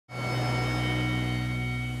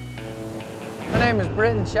My name is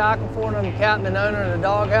Britton Shackleford. I'm the captain and owner of the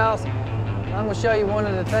doghouse. I'm going to show you one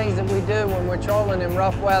of the things that we do when we're trolling in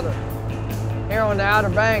rough weather. Here on the Outer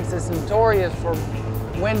Banks, it's notorious for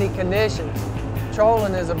windy conditions.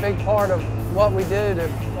 Trolling is a big part of what we do to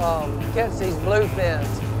catch these bluefins.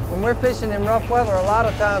 When we're fishing in rough weather, a lot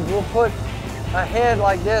of times we'll put a head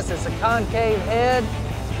like this. It's a concave head,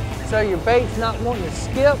 so your bait's not wanting to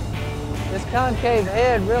skip. This concave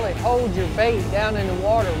head really holds your bait down in the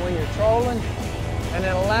water when you're trolling, and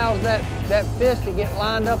it allows that fish to get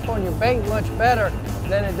lined up on your bait much better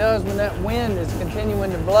than it does when that wind is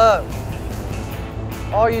continuing to blow.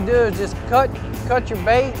 All you do is just cut your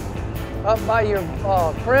bait up by your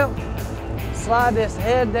crimp, slide this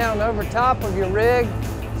head down over top of your rig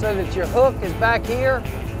so that your hook is back here,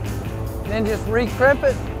 then just recrimp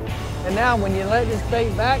it. And now when you let this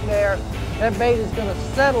bait back there, that bait is going to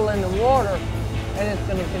settle in the water and it's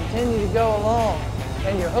going to continue to go along,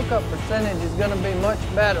 and your hookup percentage is going to be much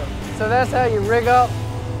better. So that's how you rig up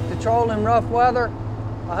to troll in rough weather.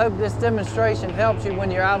 I hope this demonstration helps you when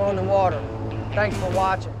you're out on the water. Thanks for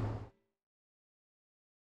watching.